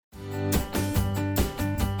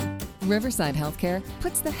Riverside Healthcare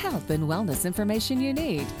puts the health and wellness information you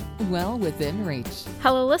need well within reach.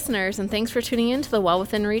 Hello, listeners, and thanks for tuning in to the Well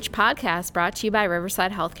Within Reach podcast brought to you by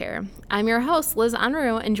Riverside Healthcare. I'm your host, Liz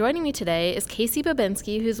Unruh, and joining me today is Casey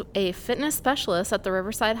Babinski, who's a fitness specialist at the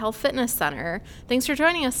Riverside Health Fitness Center. Thanks for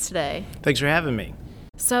joining us today. Thanks for having me.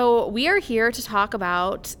 So we are here to talk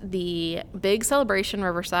about the big celebration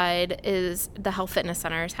Riverside is the Health Fitness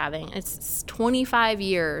Center is having. It's 25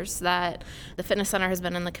 years that the fitness center has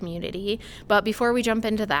been in the community. But before we jump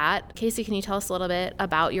into that, Casey, can you tell us a little bit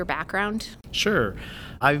about your background? Sure.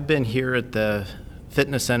 I've been here at the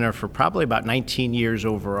fitness center for probably about 19 years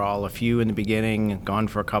overall, a few in the beginning, gone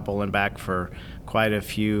for a couple and back for quite a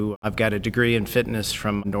few. I've got a degree in fitness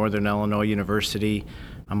from Northern Illinois University.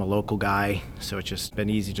 I'm a local guy, so it's just been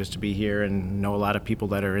easy just to be here and know a lot of people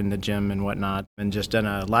that are in the gym and whatnot, and just done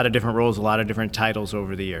a lot of different roles, a lot of different titles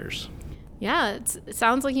over the years. Yeah, it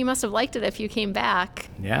sounds like you must have liked it if you came back.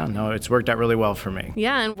 Yeah, no, it's worked out really well for me.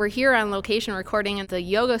 Yeah, and we're here on location recording at the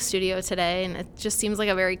yoga studio today, and it just seems like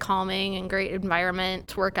a very calming and great environment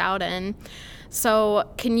to work out in. So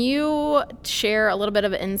can you share a little bit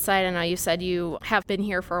of insight? I know you said you have been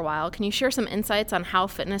here for a while. Can you share some insights on how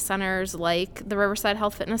fitness centers like the Riverside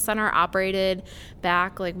Health Fitness Center operated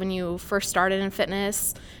back, like when you first started in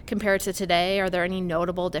fitness compared to today? Are there any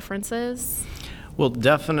notable differences? Well,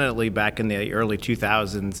 definitely back in the early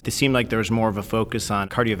 2000s, it seemed like there was more of a focus on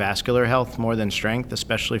cardiovascular health more than strength,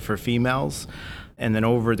 especially for females. And then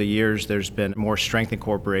over the years, there's been more strength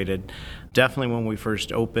incorporated. Definitely when we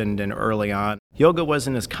first opened and early on, yoga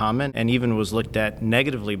wasn't as common and even was looked at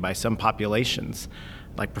negatively by some populations.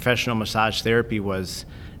 Like professional massage therapy was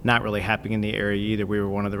not really happening in the area either. We were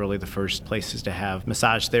one of the first places to have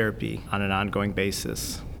massage therapy on an ongoing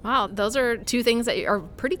basis. Wow, those are two things that are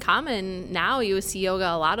pretty common now. You see yoga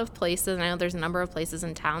a lot of places. I know there's a number of places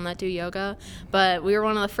in town that do yoga, but we were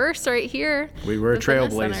one of the first right here. We were a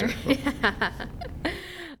trailblazer. Yeah.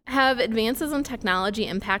 Have advances in technology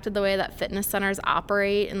impacted the way that fitness centers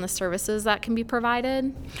operate and the services that can be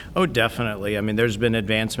provided? Oh, definitely. I mean, there's been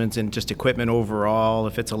advancements in just equipment overall,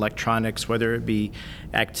 if it's electronics, whether it be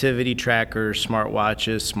activity trackers,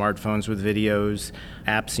 smartwatches, smartphones with videos,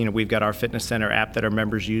 apps. You know, we've got our fitness center app that our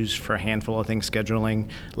members use for a handful of things, scheduling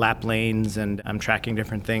lap lanes and tracking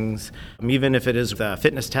different things. Even if it is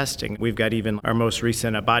fitness testing, we've got even our most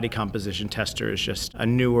recent body composition tester is just a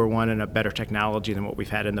newer one and a better technology than what we've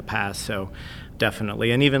had in the past. So definitely.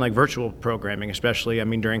 And even like virtual programming, especially, I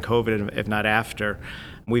mean, during COVID, if not after,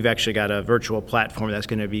 we've actually got a virtual platform that's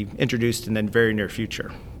going to be introduced in the very near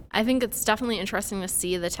future. I think it's definitely interesting to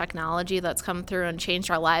see the technology that's come through and changed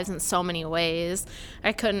our lives in so many ways.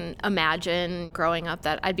 I couldn't imagine growing up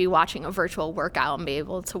that I'd be watching a virtual workout and be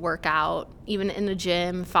able to work out even in the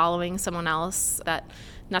gym, following someone else that,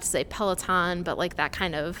 not to say Peloton, but like that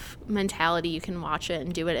kind of mentality. You can watch it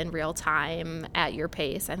and do it in real time at your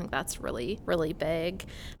pace. I think that's really, really big.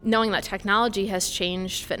 Knowing that technology has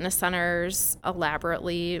changed fitness centers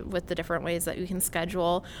elaborately with the different ways that you can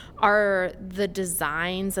schedule, are the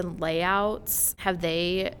designs and layouts, have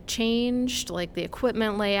they changed? Like the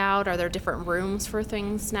equipment layout, are there different rooms for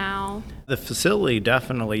things now? The facility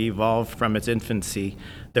definitely evolved from its infancy.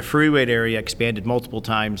 The free weight area expanded multiple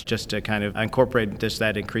times just to kind of incorporate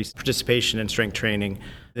that increased participation in strength training.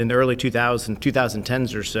 In the early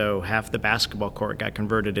 2010s or so, half the basketball court got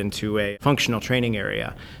converted into a functional training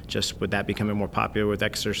area, just with that becoming more popular with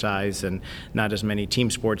exercise and not as many team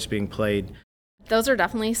sports being played. Those are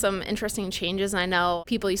definitely some interesting changes. I know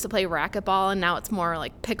people used to play racquetball, and now it's more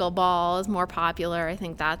like pickleball is more popular. I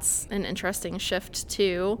think that's an interesting shift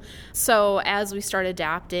too. So as we start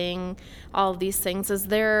adapting all of these things, is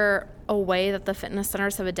there a way that the fitness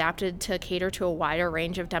centers have adapted to cater to a wider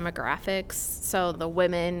range of demographics? So the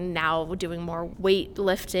women now doing more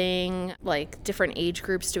weightlifting, like different age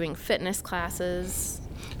groups doing fitness classes?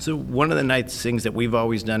 So one of the nice things that we've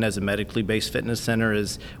always done as a medically based fitness center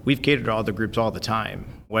is we've catered to all the groups all the time,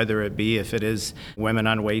 whether it be if it is women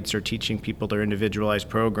on weights or teaching people their individualized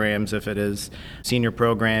programs, if it is senior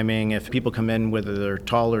programming, if people come in whether they're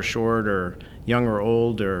tall or short or young or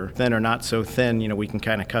old or thin or not so thin, you know, we can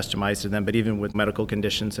kind of customize to them, but even with medical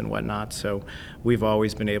conditions and whatnot. So we've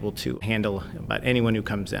always been able to handle about anyone who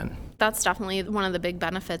comes in. That's definitely one of the big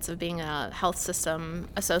benefits of being a health system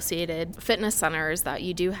associated fitness center is that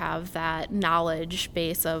you do have that knowledge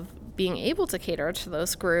base of being able to cater to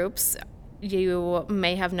those groups. You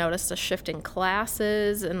may have noticed a shift in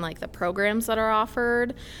classes and like the programs that are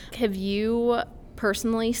offered. Have you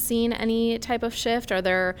personally seen any type of shift? Are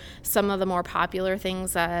there some of the more popular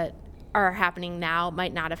things that are happening now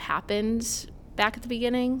might not have happened back at the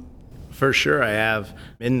beginning? For sure, I have.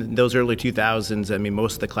 In those early 2000s, I mean,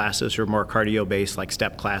 most of the classes were more cardio-based, like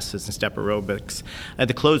step classes and step aerobics.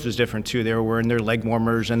 The clothes was different, too. They were wearing their leg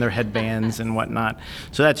warmers and their headbands and whatnot.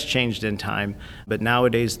 So that's changed in time. But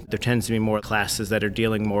nowadays, there tends to be more classes that are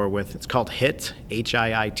dealing more with, it's called HIIT,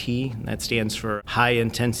 H-I-I-T. That stands for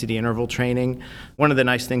high-intensity interval training. One of the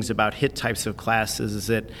nice things about HIIT types of classes is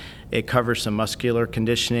that it covers some muscular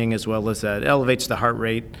conditioning as well as it elevates the heart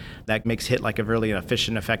rate. That makes HIIT like a really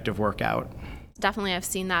efficient, effective workout. Definitely, I've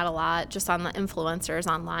seen that a lot just on the influencers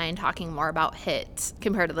online talking more about HIIT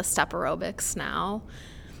compared to the step aerobics now.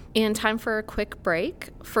 And time for a quick break.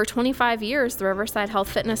 For 25 years, the Riverside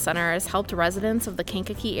Health Fitness Center has helped residents of the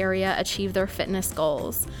Kankakee area achieve their fitness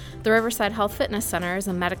goals. The Riverside Health Fitness Center is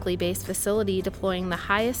a medically based facility deploying the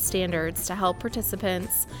highest standards to help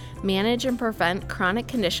participants manage and prevent chronic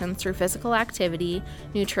conditions through physical activity,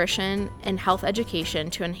 nutrition, and health education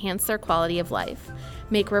to enhance their quality of life.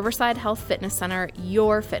 Make Riverside Health Fitness Center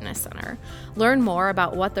your fitness center. Learn more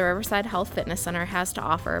about what the Riverside Health Fitness Center has to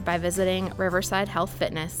offer by visiting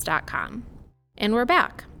riversidehealthfitness.com. And we're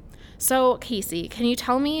back. So, Casey, can you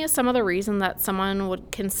tell me some of the reason that someone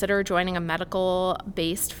would consider joining a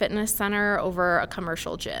medical-based fitness center over a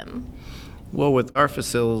commercial gym? Well, with our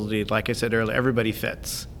facility, like I said earlier, everybody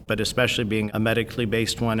fits. But especially being a medically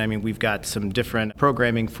based one, I mean, we've got some different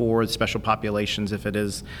programming for special populations. If it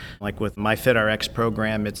is like with my FitRx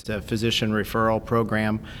program, it's a physician referral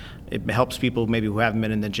program. It helps people maybe who haven't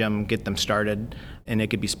been in the gym get them started, and it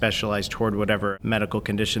could be specialized toward whatever medical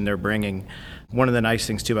condition they're bringing. One of the nice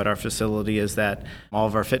things too about our facility is that all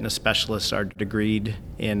of our fitness specialists are degreed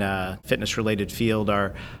in a fitness-related field.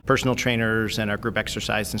 Our personal trainers and our group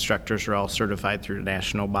exercise instructors are all certified through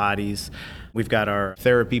national bodies. We've got our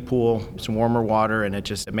therapy pool, some warmer water, and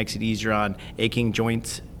it makes it easier on aching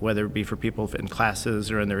joints, whether it be for people in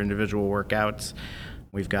classes or in their individual workouts.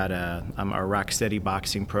 We've got our Rocksteady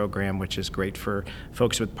boxing program, which is great for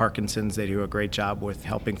folks with Parkinson's. They do a great job with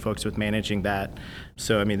helping folks with managing that.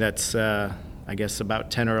 So, I mean, that's, I guess,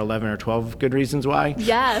 about 10 or 11 or 12 good reasons why.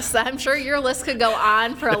 Yes, I'm sure your list could go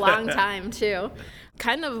on for a long time, too.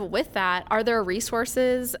 Kind of with that, are there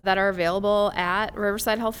resources that are available at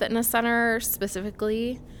Riverside Health Fitness Center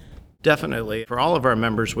specifically? Definitely. For all of our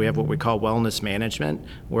members, we have what we call wellness management,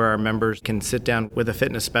 where our members can sit down with a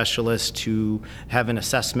fitness specialist to have an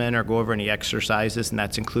assessment or go over any exercises, and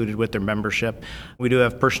that's included with their membership. We do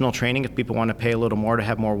have personal training if people want to pay a little more to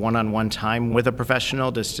have more one-on-one time with a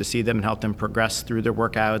professional, just to see them and help them progress through their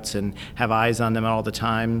workouts and have eyes on them all the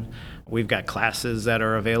time. We've got classes that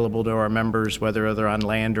are available to our members, whether they're on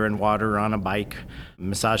land or in water or on a bike.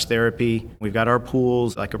 Massage therapy. We've got our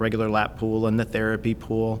pools, like a regular lap pool and the therapy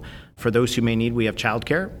pool. For those who may need, we have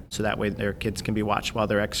childcare, so that way their kids can be watched while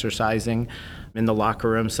they're exercising. In the locker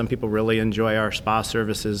room, some people really enjoy our spa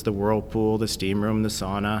services, the whirlpool, the steam room, the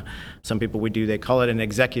sauna. Some people they call it an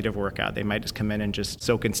executive workout. They might just come in and just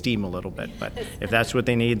soak in steam a little bit, but if that's what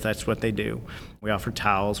they need, that's what they do. We offer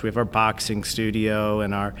towels. We have our boxing studio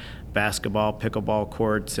and our basketball, pickleball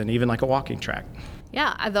courts, and even like a walking track.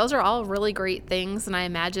 Yeah, those are all really great things, and I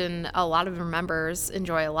imagine a lot of your members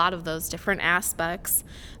enjoy a lot of those different aspects.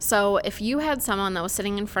 So if you had someone that was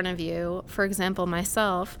sitting in front of you, for example,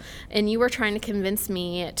 myself, and you were trying to convince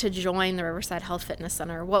me to join the Riverside Health Fitness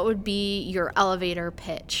Center, what would be your elevator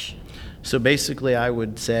pitch? So basically, I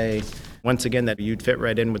would say, once again, that you'd fit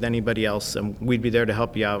right in with anybody else, and we'd be there to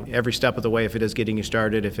help you out every step of the way, if it is getting you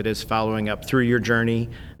started, if it is following up through your journey,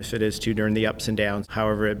 if it is during the ups and downs,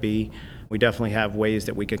 however it be. We definitely have ways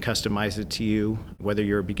that we can customize it to you, whether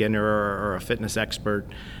you're a beginner or a fitness expert.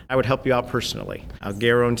 I would help you out personally. I'll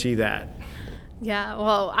guarantee that. Yeah,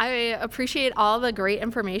 well, I appreciate all the great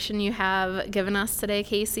information you have given us today,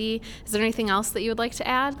 Casey. Is there anything else that you would like to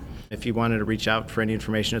add? If you wanted to reach out for any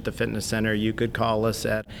information at the fitness center, you could call us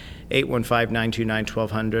at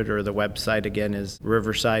 815-929-1200, or the website again is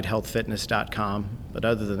riversidehealthfitness.com. But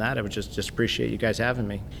other than that, I would just appreciate you guys having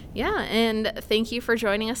me. Yeah, and thank you for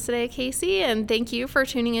joining us today, Casey, and thank you for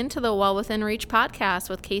tuning in to the Well Within Reach podcast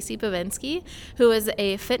with Casey Bavinski, who is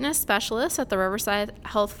a fitness specialist at the Riverside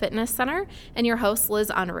Health Fitness Center, and your host, Liz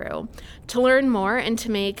Unruh. To learn more and to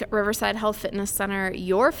make Riverside Health Fitness Center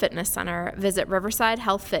your fitness center, visit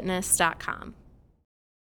riversidehealthfitness.com.